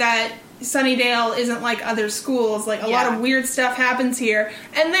secret that Sunnydale isn't like other schools. Like, a lot of weird stuff happens here.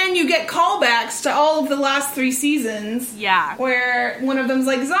 And then you get callbacks to all of the last 3 seasons. Yeah. Where one of them's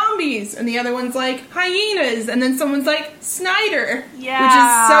like zombies, and the other one's like hyenas, and then someone's like Snyder. Yeah. Which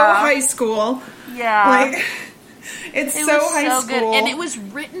is so high school. Yeah. Like, it so high school. Good. And it was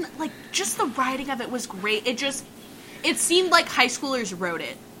written, like, just the writing of it was great. It seemed like high schoolers wrote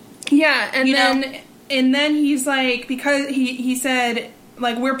it. Yeah, and then he's like, because he said,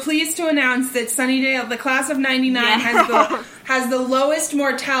 like, we're pleased to announce that Sunnydale, the class of 99, has the lowest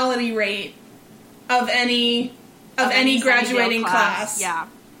mortality rate of any graduating class. Yeah.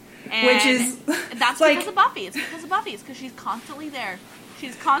 And which is that's like, because of Buffy. It's because of Buffy. It's because she's constantly there.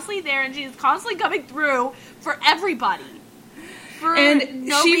 She's constantly there, and she's constantly coming through for everybody. And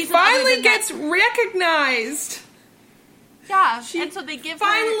she finally gets recognized. Yeah, and so they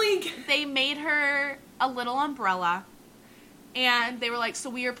they made her a little umbrella, and they were like, so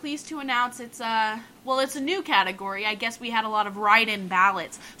we are pleased to announce it's a new category. I guess we had a lot of write-in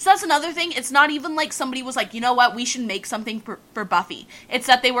ballots. So that's another thing. It's not even like somebody was like, you know what, we should make something for Buffy. It's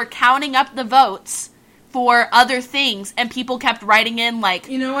that they were counting up the votes for other things, and people kept writing in, like...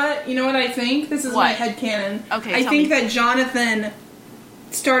 You know what I think? This is my headcanon. Okay, I think that Jonathan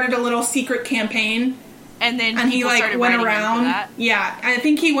started a little secret campaign. And then he, like, went around. Yeah, I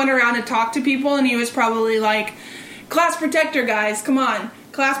think he went around and talked to people, and he was probably like, class protector, guys, come on.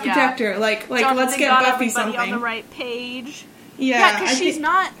 Class protector. Like Jonathan, let's get Buffy something. On the right page. Yeah, because she's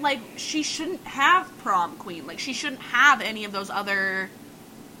not, like, she shouldn't have prom queen. Like, she shouldn't have any of those other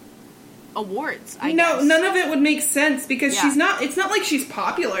awards, I guess. None of it would make sense, because she's not, it's not like she's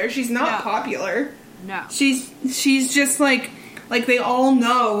popular. She's not popular. No. She's just, like, they all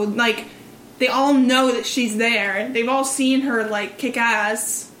know, like, they all know that she's there. They've all seen her, like, kick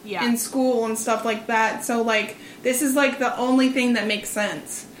ass in school and stuff like that. So, like, this is, like, the only thing that makes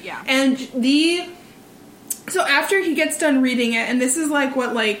sense. Yeah. And so after he gets done reading it, and this is, like,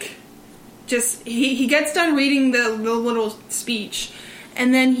 what, like, just, he gets done reading the little speech,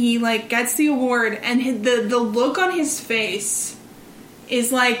 and then he, like, gets the award, and the look on his face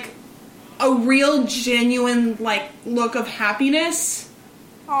is, like, a real, genuine, like, look of happiness.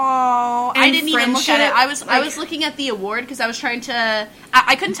 Oh, I didn't even look at it. I was looking at the award because I was trying to...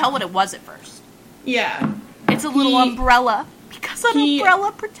 I couldn't tell what it was at first. Yeah. It's a little umbrella, because an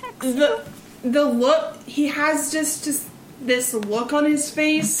umbrella protects you. The look... He has just this look on his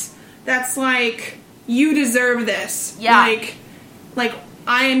face that's like, you deserve this. Yeah. Like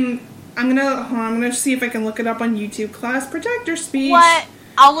I'm gonna see if I can look it up on YouTube. Class protector speech. What?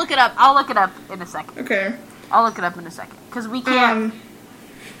 I'll look it up in a second. Okay. I'll look it up in a second, because we can't...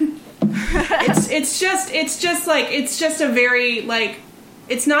 it's just a very, like,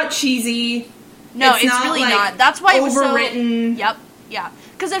 it's not cheesy. No, it's not, really, like, not. That's why it was overwritten. Yep, yeah.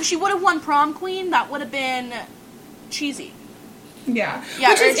 Because if she would have won prom queen, that would have been cheesy. Yeah.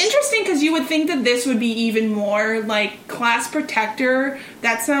 Which is interesting, because you would think that this would be even more, like, class protector.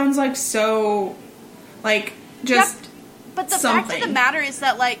 That sounds like so, like, just But the fact of the matter is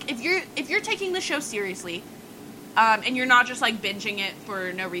that, like, if you're taking the show seriously, and you're not just, like, binging it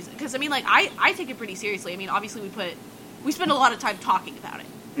for no reason. Because, I mean, like, I take it pretty seriously. I mean, obviously we spend a lot of time talking about it.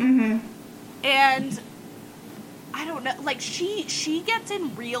 Mm-hmm. And I don't know, like, she gets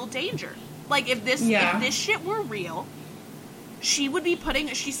in real danger. Like, if this shit were real, she would be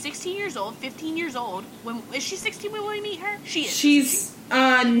she's 16 years old, 15 years old. Is she 16 when we meet her? She is. She's,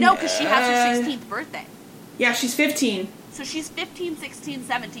 no, because she has her 16th birthday. Yeah, she's 15. So she's 15, 16,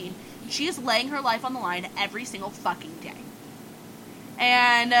 17. She is laying her life on the line every single fucking day.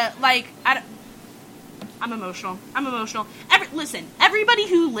 And, like, I'm emotional. Listen, everybody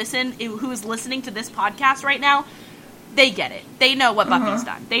who is listening to this podcast right now, they get it. They know what Buffy's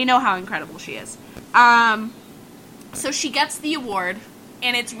done. They know how incredible she is. So she gets the award,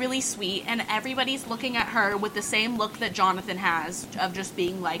 and it's really sweet, and everybody's looking at her with the same look that Jonathan has, of just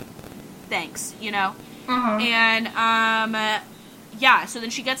being like, thanks, you know? And, so then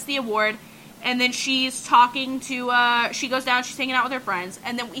she gets the award, and then she's talking to, she goes down, she's hanging out with her friends,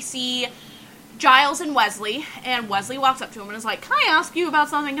 and then we see Giles and Wesley, and Wesley walks up to him and is like, can I ask you about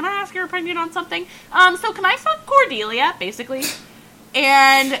something? Can I ask your opinion on something? So can I fuck Cordelia, basically?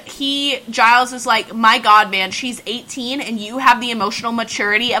 And Giles is like, my god, man, she's 18, and you have the emotional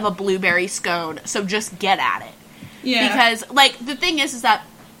maturity of a blueberry scone, so just get at it. Yeah. Because, like, the thing is that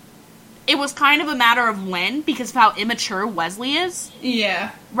it was kind of a matter of when, because of how immature Wesley is.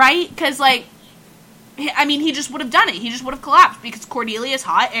 Yeah. Right? Because, like, I mean, he just would have done it. He just would have collapsed, because Cordelia is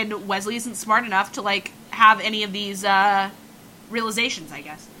hot, and Wesley isn't smart enough to, like, have any of these, realizations, I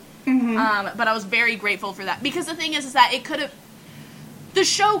guess. Mm-hmm. But I was very grateful for that. Because the thing is that the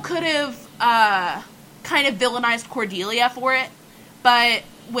show could have, kind of villainized Cordelia for it, but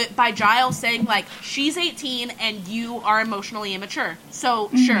by Giles saying, like, she's 18 and you are emotionally immature, so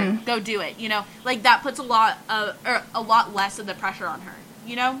sure, go do it, you know? Like, that puts a lot less of the pressure on her,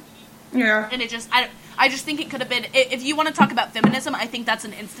 you know? Yeah. And it just, I just think it could have been, if you want to talk about feminism, I think that's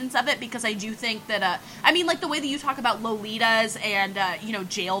an instance of it, because I do think that, I mean, like, the way that you talk about Lolitas and, you know,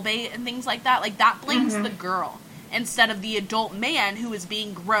 jailbait and things like that, like, that blames the girl instead of the adult man who is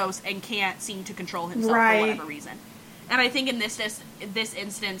being gross and can't seem to control himself for whatever reason. And I think in this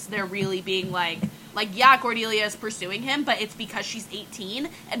instance, they're really being like, yeah, Cordelia is pursuing him, but it's because she's 18,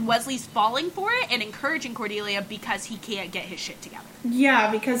 and Wesley's falling for it and encouraging Cordelia because he can't get his shit together.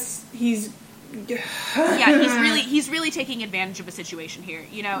 Yeah, because he's... he's really taking advantage of a situation here,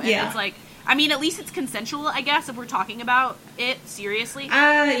 you know? And it's like, I mean, at least it's consensual, I guess, if we're talking about it seriously.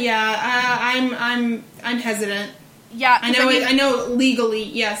 I'm hesitant. Yeah, I know legally,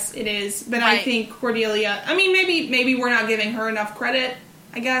 yes, it is, but I think Cordelia, I mean, maybe we're not giving her enough credit,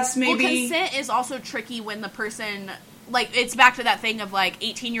 I guess, maybe. Well, consent is also tricky when the person, like, it's back to that thing of, like,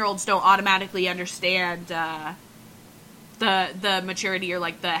 18-year-olds don't automatically understand, the maturity or,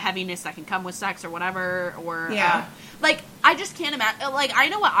 like, the heaviness that can come with sex or whatever, or, like, I just can't imagine, like, I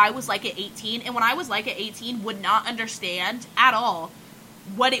know what I was like at 18, and when I was like at 18, would not understand at all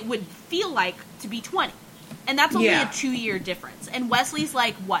what it would feel like to be 20. And that's only a 2-year difference. And Wesley's,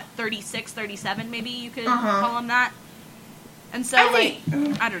 like, what, 36, 37, maybe you could call him that? And so, I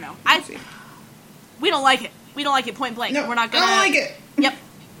don't know. We don't like it. We don't like it, point blank. No, We're not gonna... I don't like it. Yep,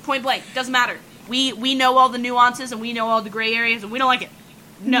 point blank. Doesn't matter. We know all the nuances, and we know all the gray areas, and we don't like it.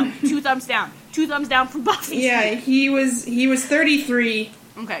 No, 2 thumbs down. 2 thumbs down from Buffy. Yeah, he was 33.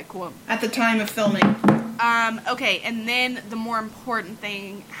 Okay, cool. At the time of filming. Okay, and then the more important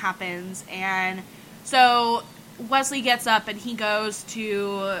thing happens, and so Wesley gets up and he goes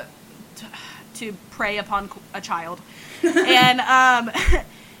to prey upon a child, and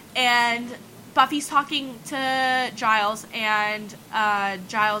and Buffy's talking to Giles, and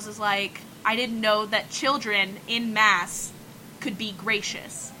Giles is like, I didn't know that children in mass could be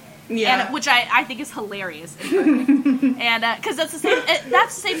gracious. Yeah, and, which I think is hilarious, and because that's the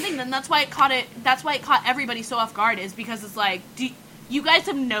same thing. Then that's why it caught everybody so off guard, is because it's like, you guys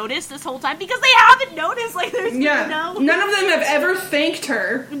have noticed this whole time, because they haven't noticed. Like, there's none of them have ever thanked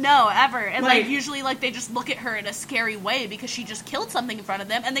her. No, ever. And like usually, like, they just look at her in a scary way because she just killed something in front of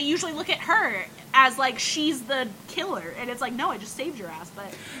them, and they usually look at her as like she's the killer, and it's like, no, I just saved your ass.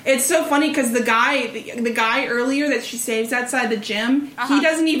 But it's so funny because the guy earlier that she saves outside the gym, he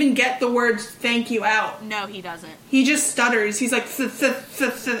doesn't even get the words "thank you" out. No, he doesn't. He just stutters. He's like,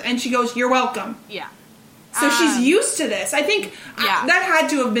 and she goes, "You're welcome." Yeah. So she's used to this. I think that had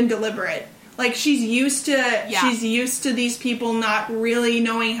to have been deliberate. Like, she's used to these people not really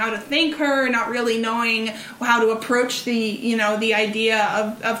knowing how to thank her, not really knowing how to approach the idea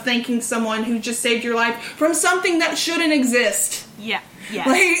of thanking someone who just saved your life from something that shouldn't exist. Yeah. Yeah.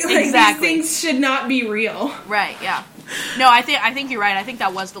 Like exactly. These things should not be real. Right, yeah. No, I think you're right. I think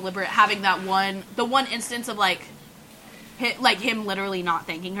that was deliberate, having the one instance of like him literally not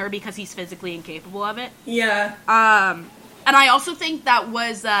thanking her because he's physically incapable of it. Yeah. And I also think that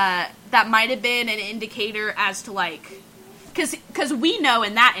was that might have been an indicator as to, like, because we know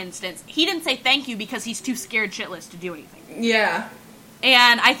in that instance he didn't say thank you because he's too scared shitless to do anything. Yeah.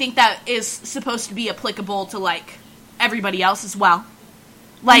 And I think that is supposed to be applicable to, like, everybody else as well.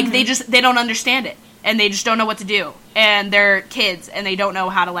 Like, they don't understand it, and they just don't know what to do, and they're kids and they don't know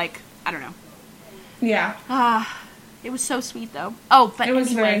how to, like, I don't know. Yeah. It was so sweet, though. Oh, but it was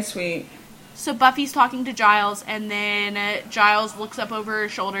anyway, very sweet. So Buffy's talking to Giles, and then Giles looks up over her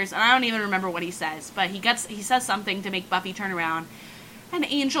shoulders, and I don't even remember what he says, but he says something to make Buffy turn around. And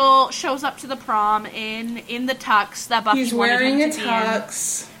Angel shows up to the prom in the tux that Buffy wanted him to be in. He's wearing a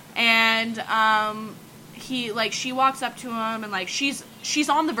tux. And she walks up to him, and like she's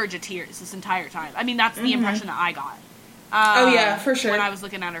on the verge of tears this entire time. I mean, that's the impression that I got. Oh yeah, for sure. When I was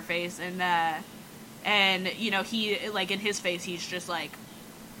looking at her face, and he, like, in his face, he's just like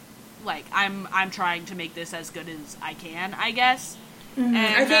I'm trying to make this as good as I can, I guess. Mm-hmm.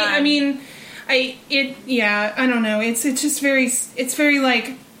 And, I don't know. It's just very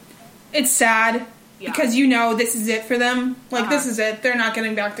like, it's sad because this is it for them. Like, this is it. They're not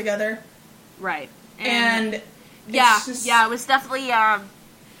getting back together. Right. And it was definitely,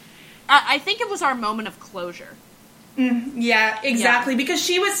 I think it was our moment of closure. Yeah, exactly. Yeah. Because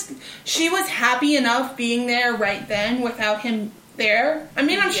she was happy enough being there right then without him there. I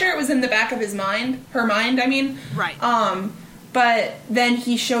mean, I'm sure it was in the back of her mind. I mean, right. But then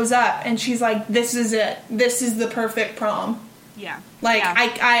he shows up, and she's like, "This is it. This is the perfect prom." Yeah. Like,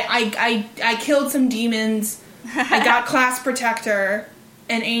 I killed some demons. I got Class Protector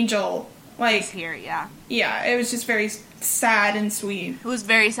and Angel. Like, here, yeah. Yeah, it was just very sad and sweet. It was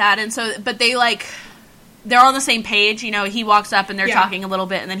very sad, and so, but they they're on the same page, he walks up and they're talking a little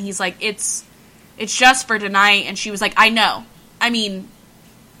bit, and then he's like, it's just for tonight, and she was like, I know. I mean,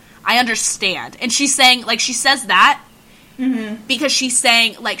 I understand. And she's saying, like, she says that because she's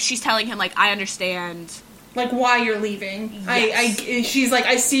saying, like, she's telling him, like, I understand. Like, why you're leaving. Yes. She's like,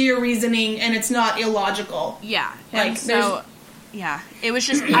 I see your reasoning, and it's not illogical. Yeah. Like, and so, yeah. It was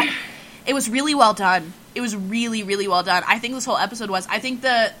just, it was really well done. It was really, really well done. I think this whole episode was, I think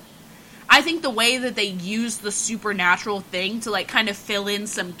the way that they used the supernatural thing to, like, kind of fill in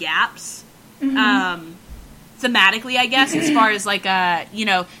some gaps, thematically, I guess, as far as, like, they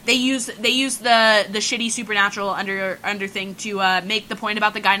use the shitty supernatural under thing to make the point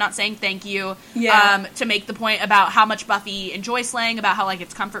about the guy not saying thank you, to make the point about how much Buffy enjoys slang, about how, like,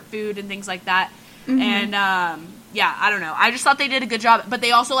 it's comfort food and things like that, and, I don't know. I just thought they did a good job, but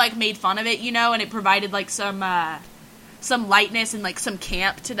they also, like, made fun of it, and it provided, like, some some lightness and, like, some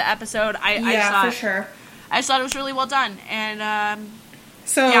camp to the episode. For sure. I just thought it was really well done. And,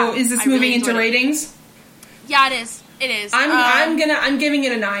 is this moving into ratings? Yeah, it is. It is. I'm giving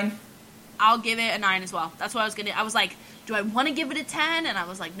it a 9. I'll give it a 9 as well. That's what I was gonna. I was like, do I want to give it a 10? And I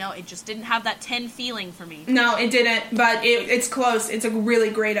was like, no, it just didn't have that 10 feeling for me. No, it didn't. But it's close. It's a really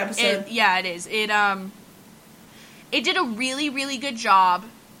great episode. It is. It did a really, really good job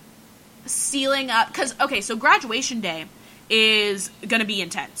sealing up. Because, okay, so Graduation Day is gonna be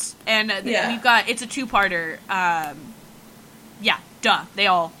intense, and we've got, it's a 2-parter. They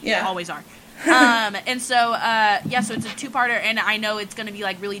always are. And so, so it's a 2-parter, and I know it's going to be,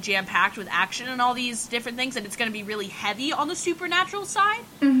 like, really jam-packed with action and all these different things, and it's going to be really heavy on the supernatural side.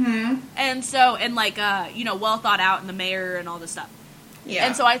 Mm-hmm. And so, and, like, well thought out in the mayor and all this stuff. Yeah.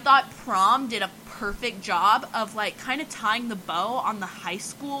 And so I thought Prom did a perfect job of, like, kind of tying the bow on the high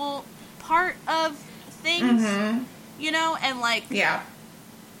school part of things, and, like...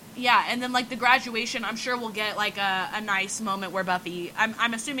 Yeah, and then, like, the graduation, I'm sure we'll get, like, a nice moment where Buffy...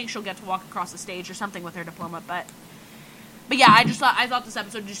 I'm assuming she'll get to walk across the stage or something with her diploma, but yeah, I thought this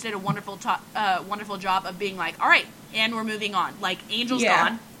episode just did a wonderful job of being like, all right, and we're moving on. Like, Angel's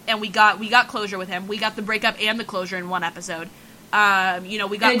gone, and we got closure with him. We got the breakup and the closure in one episode. We got... And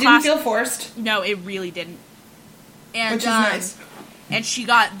it didn't feel forced. No, it really didn't. And, which is nice. And she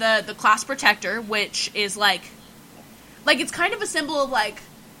got the class protector, which is, like, it's kind of a symbol of, like,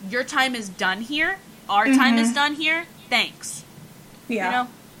 your time is done here. Our time is done here. Thanks. Yeah. You know?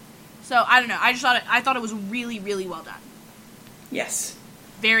 So, I don't know. I thought it was really, really well done. Yes.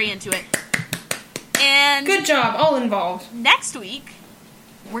 Very into it. And... Good job. All involved. Next week,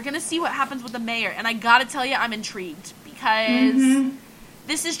 we're going to see what happens with the mayor. And I gotta tell you, I'm intrigued. Because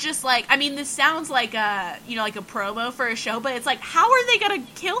this is just like... I mean, this sounds like a promo for a show. But it's like, how are they going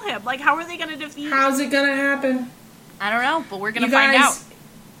to kill him? Like, how are they going to defeat him? How's it going to happen? I don't know. But we're going to find out.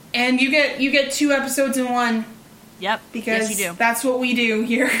 And you get 2 episodes in one. Yep. Because yes, you do. That's what we do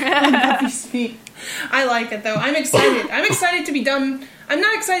here on Buffy Speak. I like it, though. I'm excited. I'm excited to be done. I'm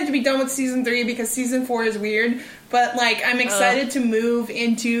not excited to be done with season 3 because season 4 is weird. But, like, I'm excited to move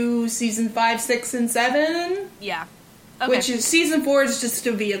into season 5, 6, and 7. Yeah. Okay. Which is, season 4 is just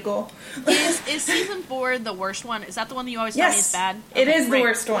a vehicle. Is season 4 the worst one? Is that the one that you always tell me is bad? Okay, it is the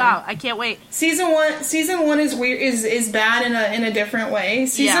worst one. Wow, I can't wait. Season 1 is weird, is bad in a different way.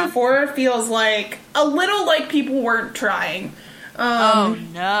 Season 4 feels like a little like people weren't trying. Oh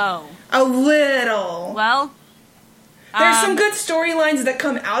no. A little. Well, there's some good storylines that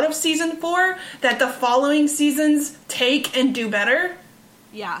come out of season 4 that the following seasons take and do better.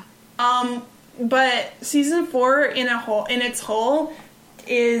 Yeah. But season 4 in its whole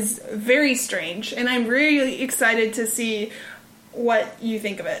is very strange, and I'm really excited to see what you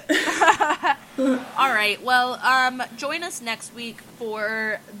think of it. All right. Well, join us next week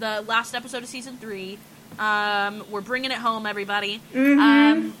for the last episode of season 3. We're bringing it home, everybody.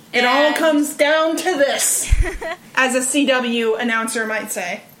 It all comes down to this, as a CW announcer might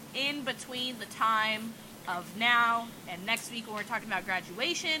say. In between the time of now and next week when we're talking about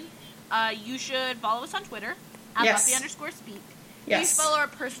graduation, you should follow us on Twitter at Buffy_Speak. Yes. You should follow our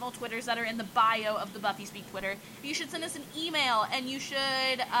personal Twitters that are in the bio of the Buffy Speak Twitter. You should send us an email, and you should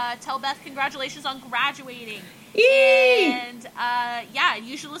tell Beth congratulations on graduating. Yay! And,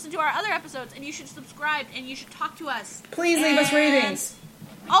 you should listen to our other episodes, and you should subscribe, and you should talk to us. Please leave us ratings.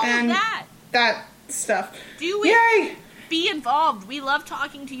 All of that. That stuff. Do it. Yay! Be involved. We love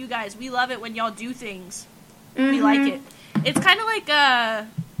talking to you guys. We love it when y'all do things. We like it. It's kind of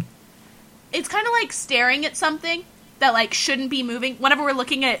like staring at something that, like, shouldn't be moving. Whenever we're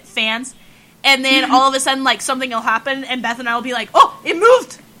looking at fans, and then all of a sudden, like, something will happen, and Beth and I will be like, oh, it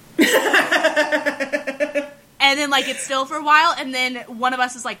moved! And then, like, it's still for a while, and then one of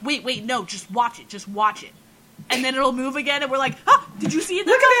us is like, wait, no, just watch it. And then it'll move again, and we're like, oh, did you see it?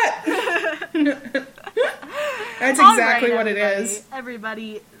 Look at that! That's exactly what it is.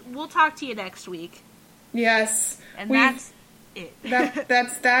 Everybody, we'll talk to you next week. Yes. And that's it.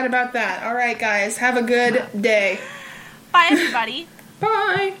 That's that about that. All right, guys. Have a good day. Bye, everybody.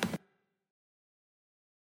 Bye.